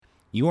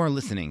You are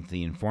listening to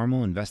the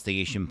Informal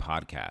Investigation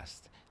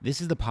Podcast. This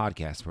is the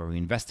podcast where we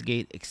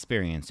investigate,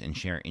 experience, and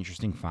share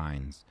interesting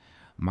finds.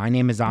 My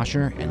name is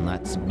Asher, and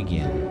let's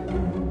begin.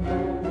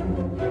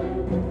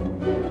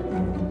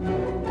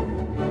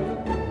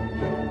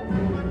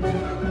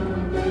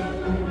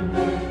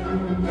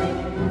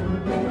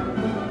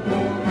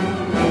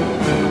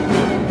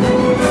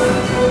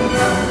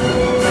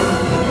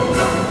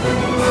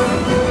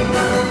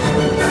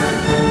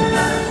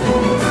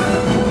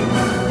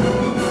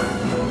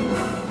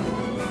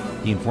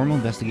 The Informal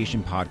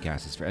Investigation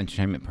Podcast is for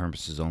entertainment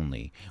purposes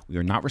only. We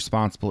are not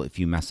responsible if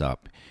you mess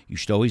up. You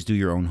should always do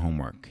your own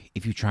homework.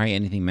 If you try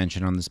anything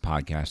mentioned on this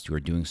podcast, you are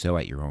doing so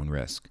at your own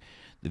risk.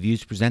 The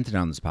views presented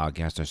on this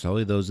podcast are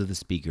solely those of the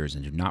speakers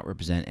and do not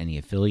represent any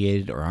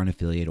affiliated or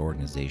unaffiliated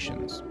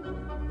organizations.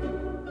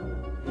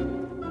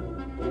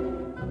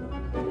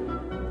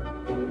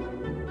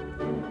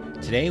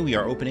 Today we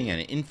are opening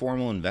an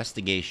informal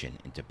investigation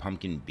into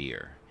pumpkin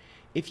beer.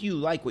 If you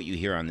like what you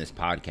hear on this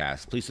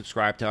podcast, please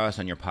subscribe to us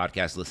on your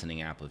podcast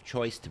listening app of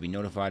choice to be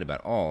notified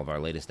about all of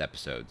our latest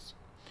episodes.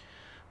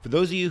 For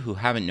those of you who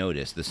haven't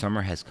noticed, the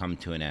summer has come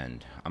to an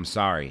end. I'm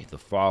sorry, the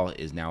fall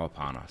is now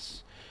upon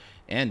us.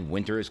 And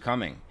winter is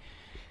coming.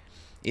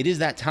 It is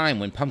that time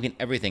when pumpkin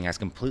everything has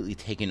completely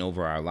taken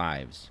over our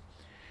lives.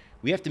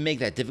 We have to make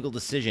that difficult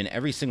decision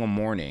every single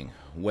morning,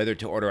 whether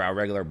to order our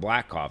regular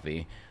black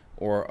coffee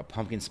or a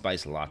pumpkin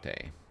spice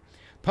latte.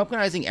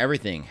 Pumpkinizing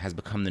everything has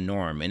become the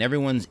norm, and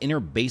everyone's inner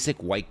basic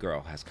white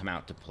girl has come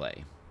out to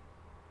play.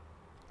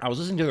 I was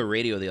listening to the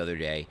radio the other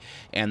day,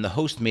 and the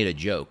host made a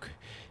joke.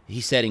 He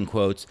said, in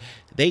quotes,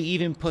 "They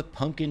even put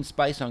pumpkin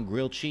spice on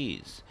grilled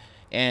cheese."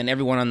 And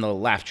everyone on the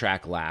laugh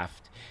track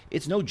laughed.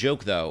 It's no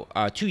joke, though.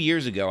 2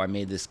 years ago, I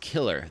made this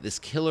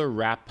killer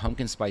wrapped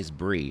pumpkin spice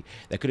brie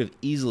that could have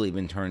easily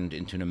been turned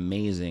into an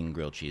amazing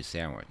grilled cheese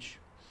sandwich.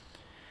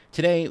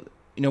 Today,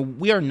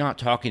 we are not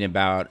talking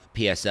about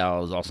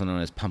PSLs, also known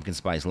as pumpkin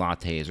spice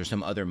lattes, or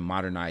some other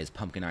modernized,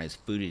 pumpkinized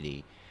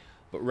foodity,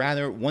 but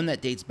rather one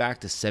that dates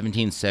back to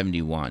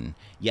 1771.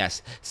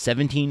 Yes,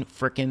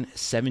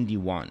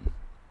 1771.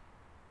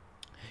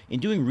 In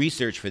doing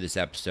research for this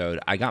episode,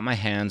 I got my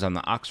hands on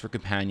the Oxford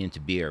Companion to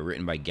Beer,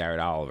 written by Garrett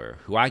Oliver,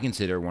 who I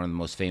consider one of the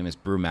most famous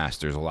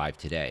brewmasters alive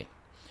today.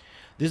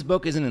 This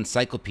book is an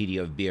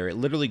encyclopedia of beer. It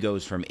literally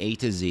goes from A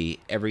to Z,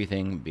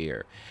 everything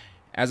beer.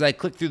 As I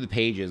clicked through the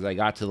pages, I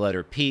got to the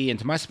letter P, and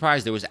to my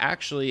surprise, there was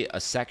actually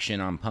a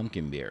section on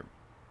pumpkin beer.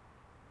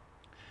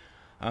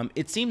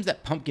 It seems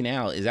that pumpkin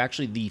ale is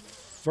actually the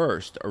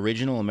first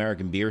original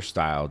American beer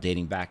style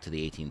dating back to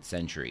the 18th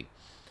century.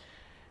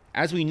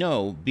 As we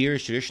know, beer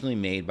is traditionally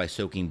made by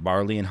soaking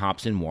barley and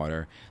hops in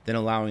water, then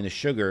allowing the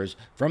sugars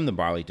from the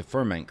barley to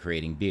ferment,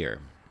 creating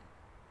beer.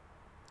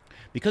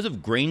 Because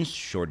of grain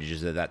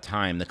shortages at that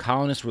time, the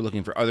colonists were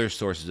looking for other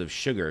sources of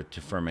sugar to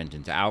ferment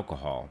into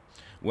alcohol.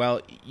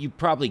 Well, you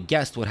probably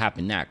guessed what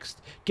happened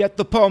next. "Get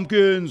the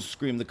pumpkins!"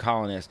 screamed the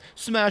colonists.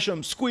 "Smash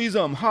them, squeeze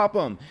them, hop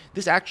them!"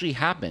 This actually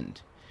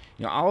happened.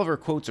 Oliver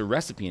quotes a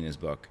recipe in his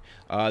book.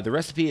 The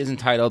recipe is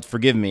entitled,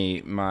 forgive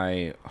me,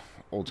 my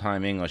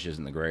old-time English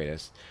isn't the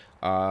greatest,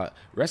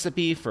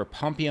 Recipe for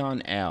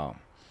Pompion Ale.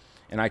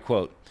 And I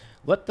quote,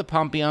 "Let the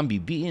pompion be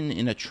beaten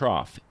in a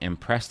trough and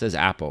pressed as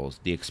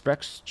apples. The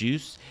expressed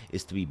juice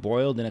is to be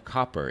boiled in a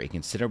copper a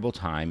considerable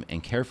time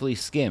and carefully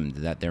skimmed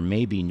that there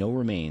may be no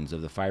remains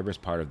of the fibrous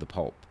part of the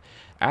pulp.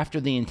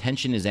 After the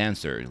intention is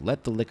answered,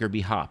 let the liquor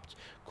be hopped,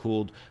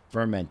 cooled,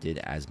 fermented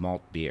as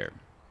malt beer."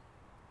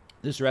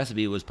 This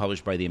recipe was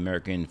published by the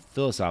American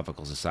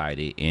Philosophical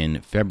Society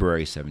in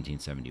February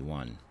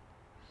 1771.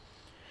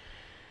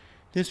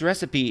 This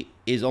recipe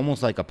is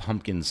almost like a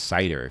pumpkin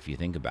cider if you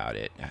think about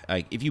it.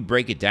 If you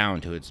break it down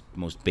to its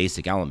most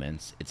basic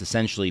elements, it's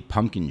essentially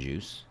pumpkin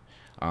juice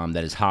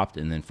that is hopped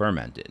and then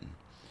fermented.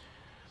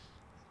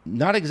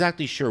 Not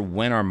exactly sure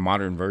when our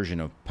modern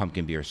version of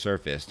pumpkin beer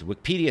surfaced.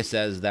 Wikipedia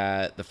says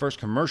that the first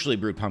commercially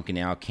brewed pumpkin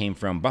ale came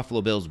from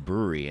Buffalo Bill's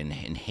Brewery in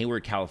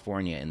Hayward,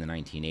 California in the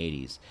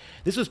 1980s.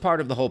 This was part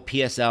of the whole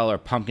PSL or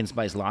pumpkin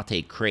spice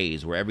latte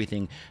craze, where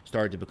everything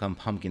started to become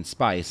pumpkin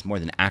spice more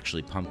than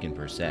actually pumpkin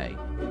per se.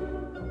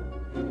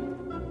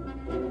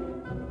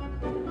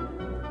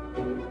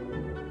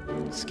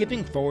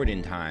 Skipping forward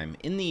in time,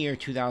 in the year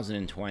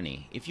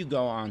 2020, if you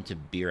go on to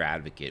Beer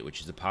Advocate, which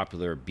is a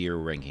popular beer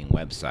ranking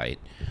website,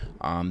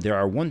 there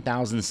are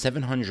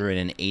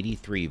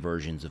 1,783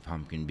 versions of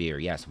pumpkin beer.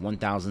 Yes,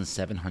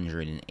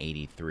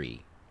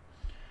 1,783.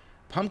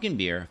 Pumpkin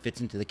beer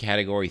fits into the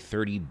category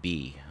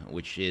 30B,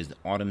 which is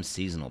autumn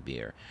seasonal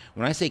beer.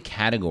 When I say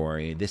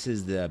category, this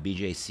is the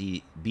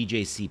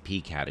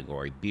BJCP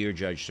category, Beer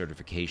Judge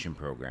Certification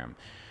Program.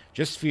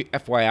 Just for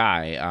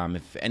FYI,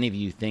 if any of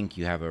you think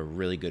you have a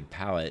really good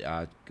palate,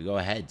 go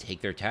ahead,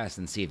 take their test,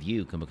 and see if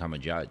you can become a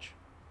judge.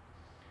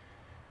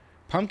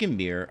 Pumpkin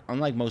beer,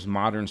 unlike most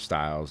modern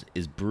styles,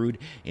 is brewed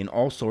in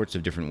all sorts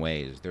of different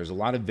ways. There's a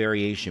lot of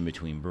variation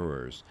between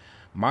brewers.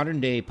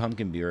 Modern-day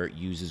pumpkin beer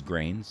uses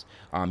grains,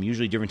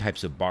 usually different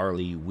types of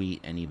barley, wheat,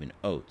 and even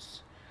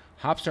oats.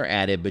 Hops are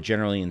added, but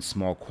generally in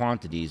small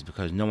quantities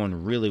because no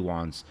one really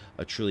wants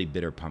a truly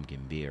bitter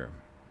pumpkin beer.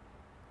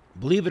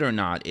 Believe it or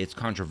not, it's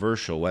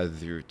controversial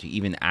whether to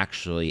even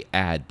actually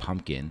add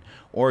pumpkin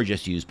or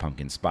just use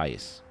pumpkin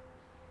spice.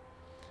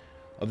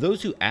 Of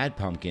those who add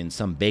pumpkin,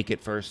 some bake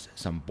it first,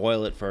 some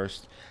boil it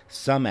first,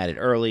 some add it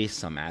early,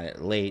 some add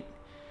it late.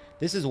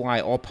 This is why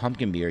all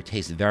pumpkin beer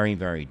tastes very,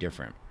 very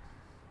different.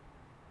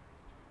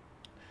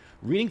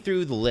 Reading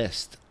through the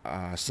list,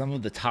 some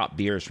of the top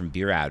beers from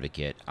Beer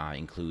Advocate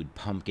include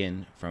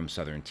Pumpkin from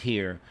Southern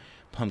Tier,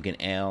 Pumpkin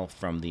Ale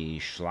from the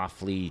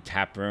Schlafly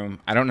Tap Room.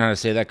 I don't know how to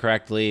say that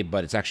correctly,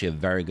 but it's actually a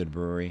very good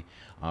brewery.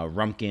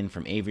 Rumpkin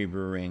from Avery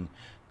Brewing,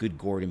 Good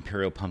Gourd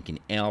Imperial Pumpkin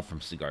Ale from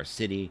Cigar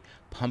City,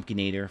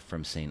 Pumpkinator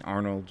from St.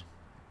 Arnold.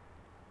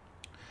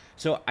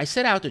 So I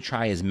set out to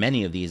try as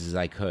many of these as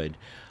I could,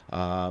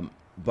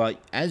 but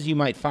as you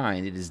might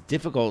find, it is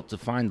difficult to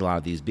find a lot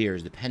of these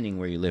beers depending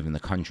where you live in the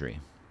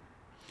country.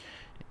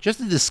 Just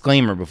a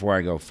disclaimer before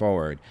I go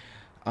forward.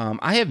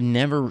 I have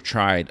never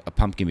tried a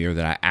pumpkin beer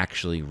that I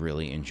actually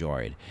really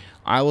enjoyed.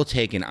 I will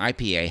take an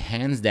IPA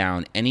hands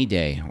down any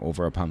day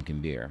over a pumpkin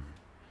beer.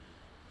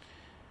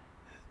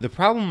 The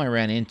problem I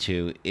ran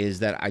into is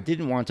that I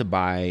didn't want to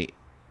buy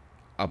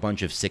a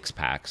bunch of six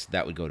packs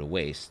that would go to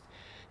waste.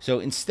 So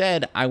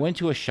instead, I went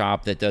to a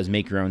shop that does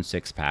make your own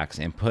six packs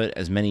and put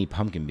as many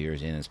pumpkin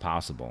beers in as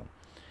possible.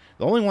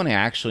 The only one I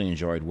actually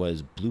enjoyed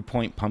was Blue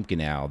Point Pumpkin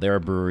Ale. They're a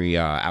brewery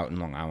out in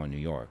Long Island, New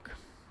York.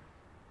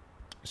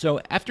 So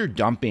after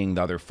dumping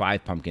the other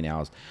 5 pumpkin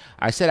ales,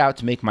 I set out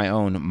to make my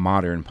own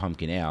modern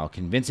pumpkin ale,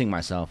 convincing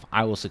myself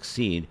I will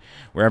succeed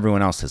where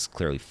everyone else has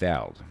clearly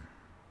failed.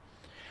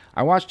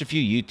 I watched a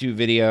few YouTube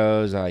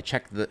videos. I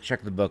checked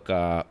the book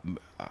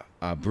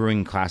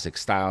Brewing Classic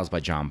Styles by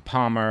John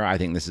Palmer. I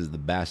think this is the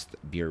best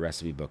beer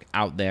recipe book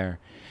out there.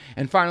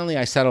 And finally,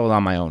 I settled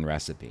on my own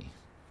recipe.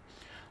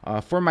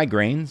 For my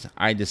grains,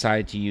 I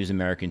decided to use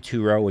American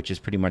Two-Row, which is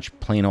pretty much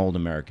plain old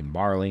American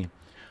barley.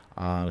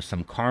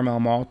 Some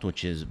caramel malt,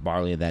 which is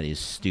barley that is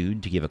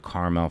stewed to give a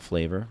caramel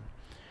flavor.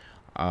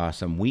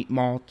 Some wheat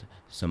malt,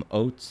 some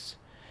oats,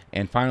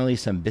 and finally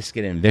some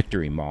biscuit and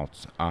victory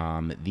malts.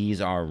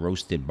 These are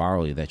roasted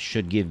barley that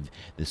should give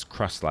this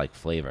crust-like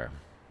flavor.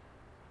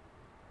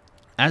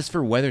 As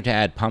for whether to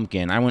add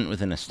pumpkin, I went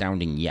with an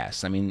astounding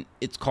yes. I mean,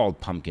 it's called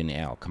pumpkin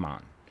ale, come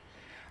on.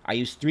 I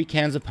used 3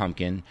 cans of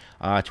pumpkin,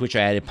 to which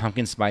I added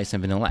pumpkin spice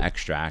and vanilla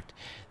extract.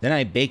 Then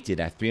I baked it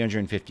at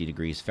 350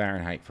 degrees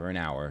Fahrenheit for an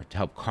hour to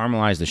help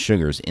caramelize the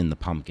sugars in the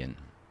pumpkin.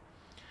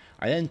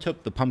 I then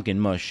took the pumpkin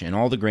mush and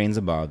all the grains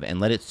above and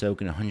let it soak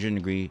in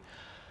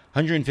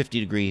 150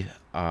 degree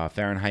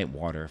Fahrenheit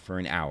water for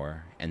an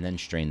hour and then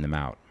strain them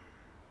out.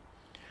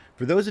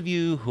 For those of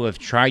you who have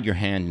tried your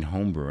hand in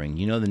home brewing,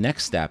 you know the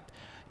next step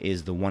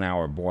is the 1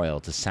 hour boil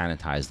to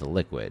sanitize the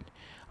liquid.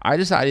 I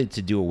decided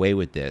to do away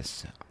with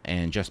this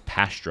and just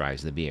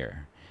pasteurize the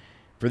beer.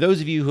 For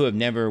those of you who have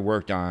never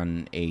worked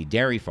on a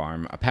dairy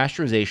farm, a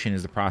pasteurization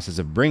is the process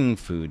of bringing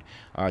food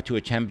to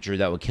a temperature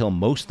that will kill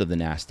most of the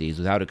nasties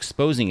without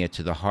exposing it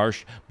to the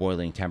harsh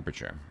boiling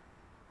temperature.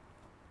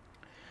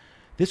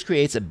 This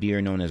creates a beer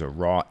known as a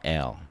raw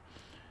ale.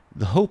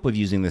 The hope of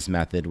using this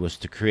method was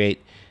to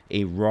create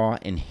a raw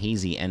and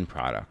hazy end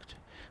product.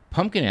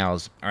 Pumpkin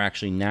ales are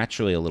actually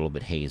naturally a little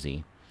bit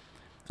hazy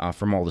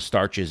from all the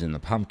starches in the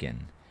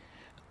pumpkin.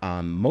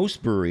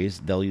 Most breweries,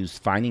 they'll use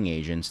fining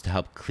agents to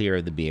help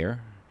clear the beer,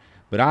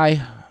 but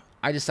I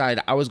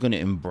decided I was going to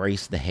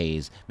embrace the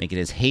haze, make it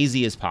as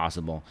hazy as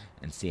possible,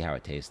 and see how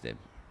it tasted.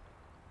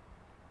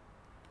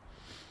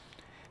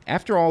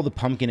 After all the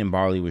pumpkin and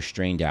barley was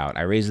strained out,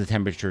 I raised the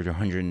temperature to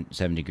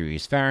 107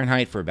 degrees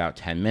Fahrenheit for about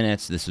 10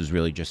 minutes. This was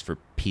really just for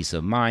peace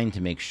of mind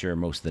to make sure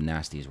most of the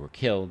nasties were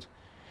killed.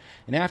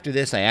 And after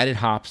this, I added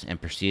hops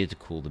and proceeded to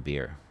cool the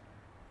beer.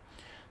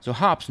 So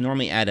hops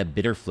normally add a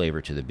bitter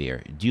flavor to the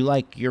beer. Do you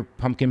like your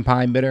pumpkin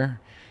pie bitter?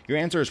 Your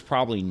answer is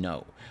probably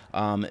no.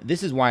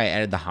 This is why I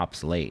added the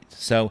hops late.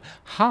 So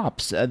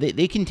hops,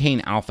 they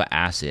contain alpha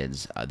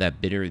acids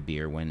that bitter the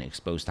beer when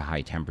exposed to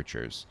high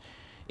temperatures.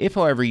 If,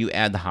 however, you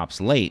add the hops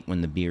late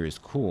when the beer is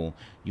cool,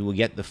 you will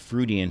get the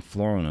fruity and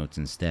floral notes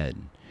instead.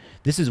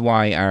 This is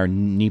why our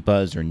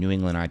NEPAs or New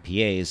England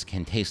IPAs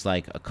can taste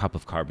like a cup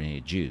of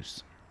carbonated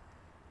juice.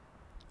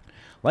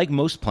 Like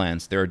most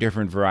plants, there are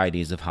different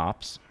varieties of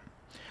hops.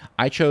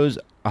 I chose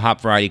a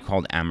hop variety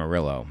called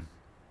Amarillo,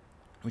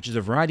 which is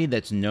a variety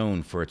that's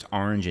known for its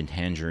orange and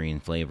tangerine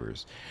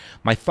flavors.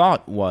 My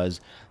thought was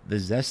the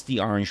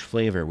zesty orange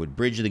flavor would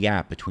bridge the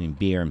gap between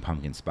beer and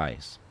pumpkin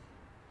spice.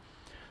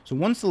 So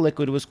once the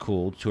liquid was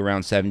cooled to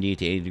around 70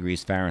 to 80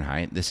 degrees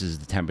Fahrenheit, this is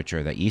the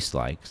temperature that yeast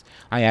likes,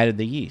 I added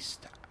the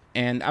yeast.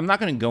 And I'm not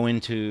going to go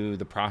into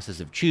the process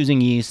of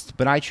choosing yeast,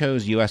 but I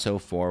chose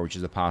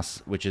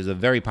US-04, which is a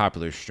very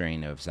popular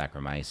strain of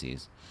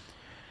Saccharomyces.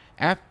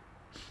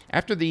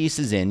 After the yeast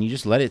is in, you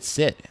just let it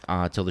sit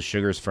till the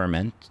sugars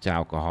ferment to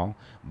alcohol,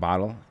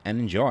 bottle, and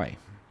enjoy.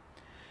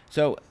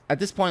 So at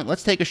this point,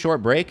 let's take a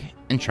short break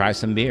and try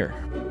some beer.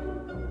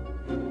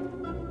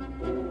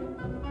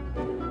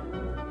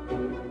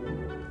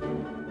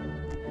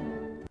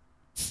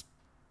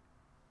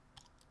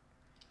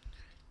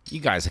 You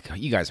guys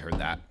heard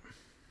that.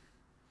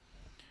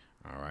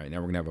 All right, now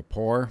we're going to have a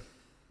pour.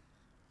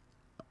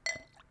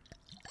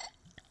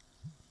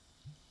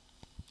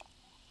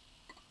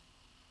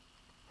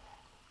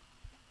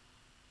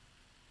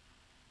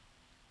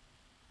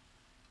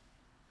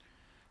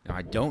 Now,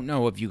 I don't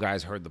know if you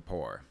guys heard the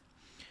pour.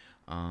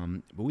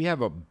 But we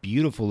have a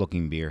beautiful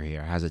looking beer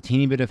here. It has a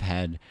teeny bit of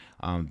head,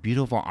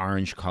 beautiful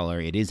orange color.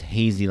 It is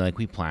hazy like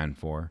we planned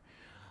for.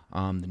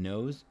 The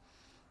nose.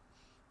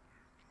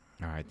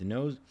 All right, the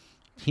nose,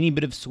 teeny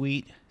bit of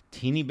sweet,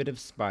 teeny bit of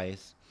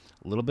spice,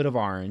 a little bit of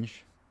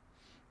orange.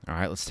 All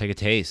right, let's take a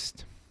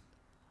taste.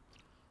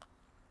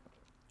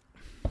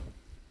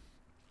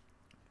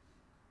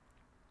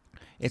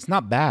 It's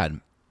not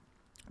bad.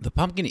 The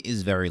pumpkin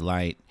is very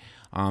light.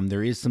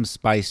 There is some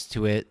spice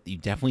to it. You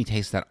definitely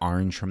taste that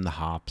orange from the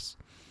hops.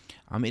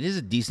 It is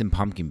a decent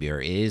pumpkin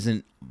beer. It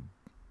isn't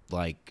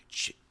like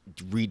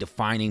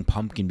redefining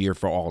pumpkin beer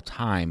for all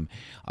time,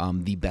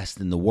 the best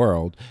in the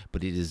world,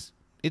 but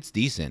it's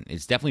decent.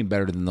 It's definitely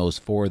better than those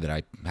 4 that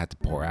I had to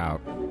pour out.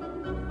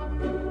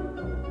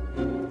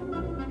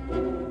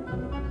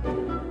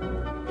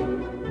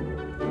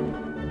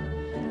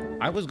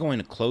 I was going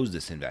to close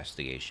this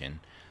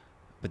investigation,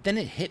 but then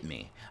it hit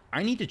me.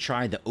 I need to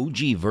try the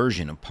OG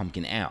version of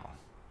pumpkin ale.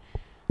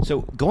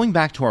 So going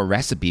back to our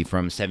recipe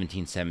from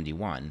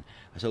 1771,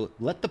 so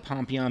let the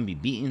pompion be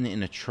beaten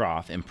in a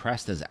trough and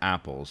pressed as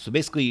apples. So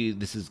basically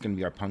this is going to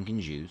be our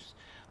pumpkin juice.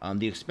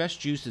 The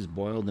expressed juice is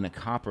boiled in a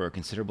copper a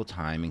considerable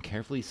time and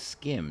carefully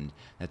skimmed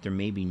that there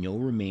may be no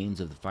remains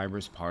of the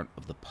fibrous part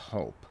of the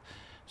pulp.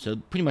 So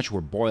pretty much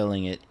we're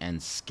boiling it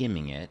and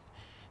skimming it.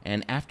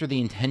 And after the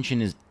intention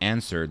is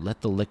answered,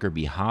 let the liquor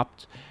be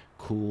hopped,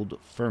 cooled,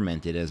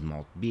 fermented as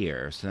malt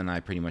beer. So then I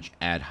pretty much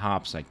add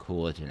hops, I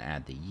cool it, and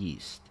add the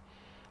yeast.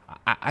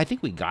 I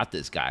think we got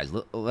this, guys.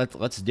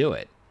 Let's do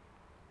it.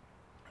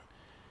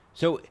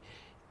 So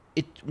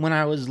when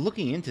I was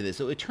looking into this,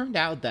 so it turned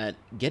out that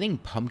getting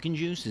pumpkin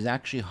juice is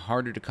actually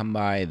harder to come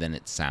by than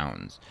it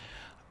sounds.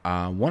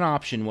 One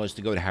option was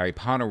to go to Harry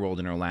Potter World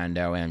in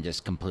Orlando and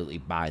just completely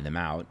buy them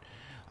out.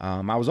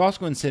 I was also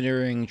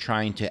considering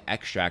trying to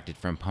extract it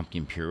from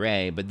pumpkin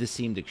puree, but this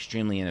seemed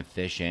extremely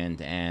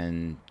inefficient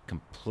and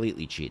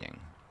completely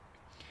cheating.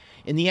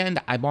 In the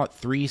end, I bought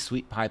 3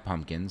 sweet pie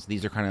pumpkins.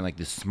 These are kind of like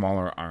the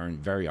smaller,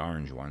 very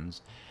orange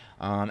ones.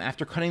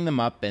 After cutting them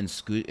up and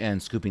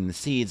scooping the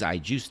seeds, I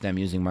juiced them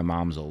using my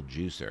mom's old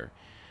juicer.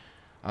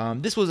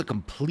 This was a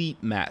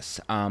complete mess.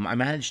 I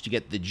managed to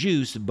get the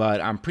juice, but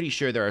I'm pretty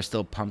sure there are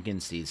still pumpkin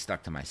seeds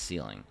stuck to my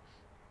ceiling.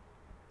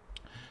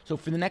 So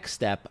for the next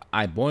step,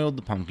 I boiled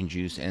the pumpkin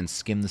juice and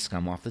skimmed the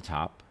scum off the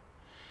top.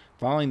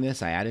 Following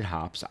this, I added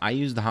hops. I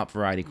used the hop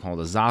variety called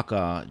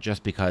Azacca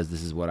just because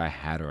this is what I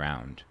had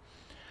around.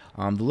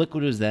 The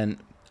liquid was then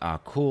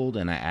cooled,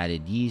 and I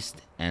added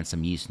yeast and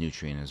some yeast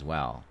nutrient as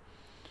well.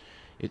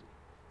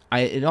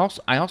 I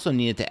also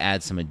needed to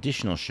add some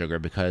additional sugar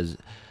because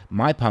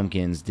my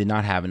pumpkins did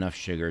not have enough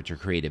sugar to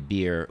create a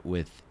beer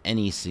with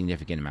any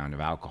significant amount of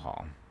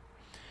alcohol.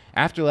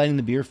 After letting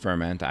the beer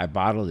ferment, I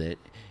bottled it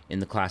in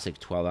the classic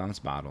 12-ounce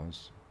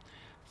bottles.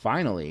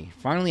 Finally,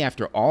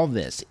 after all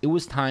this, it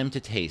was time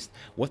to taste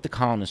what the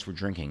colonists were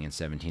drinking in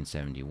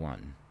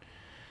 1771.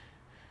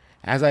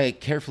 As I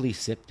carefully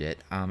sipped it,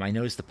 I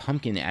noticed the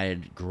pumpkin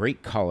added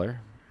great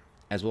color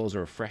as well as a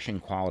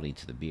refreshing quality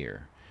to the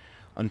beer.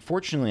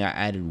 Unfortunately, I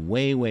added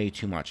way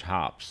too much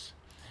hops.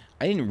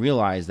 I didn't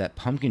realize that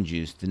pumpkin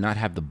juice did not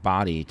have the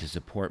body to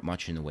support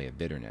much in the way of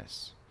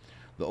bitterness.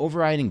 The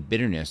overriding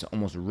bitterness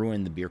almost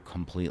ruined the beer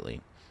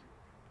completely.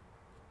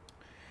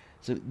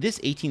 So this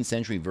 18th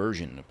century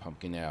version of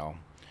pumpkin ale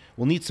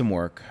will need some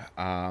work,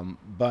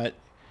 but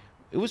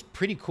it was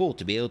pretty cool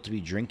to be able to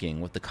be drinking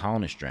what the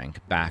colonists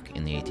drank back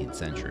in the 18th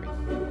century.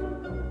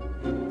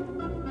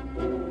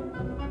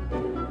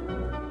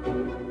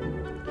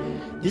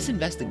 This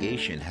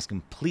investigation has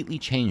completely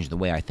changed the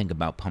way I think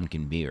about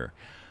pumpkin beer.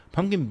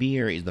 Pumpkin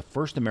beer is the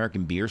first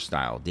American beer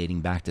style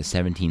dating back to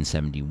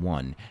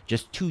 1771,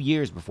 just 2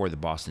 years before the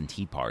Boston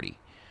Tea Party.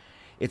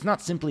 It's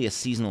not simply a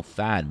seasonal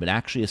fad, but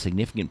actually a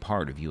significant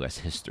part of U.S.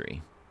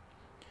 history.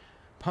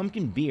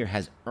 Pumpkin beer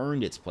has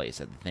earned its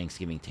place at the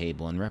Thanksgiving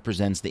table and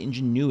represents the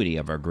ingenuity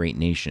of our great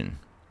nation.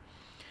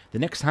 The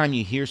next time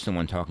you hear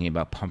someone talking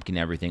about pumpkin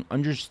everything,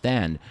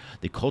 understand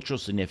the cultural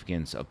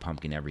significance of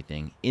pumpkin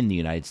everything in the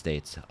United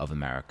States of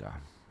America.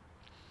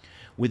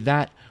 With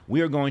that,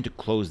 we are going to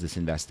close this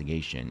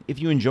investigation. If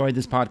you enjoyed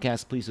this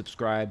podcast, please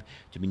subscribe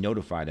to be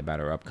notified about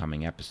our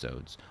upcoming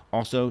episodes.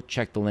 Also,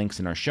 check the links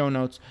in our show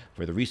notes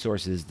for the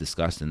resources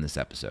discussed in this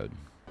episode.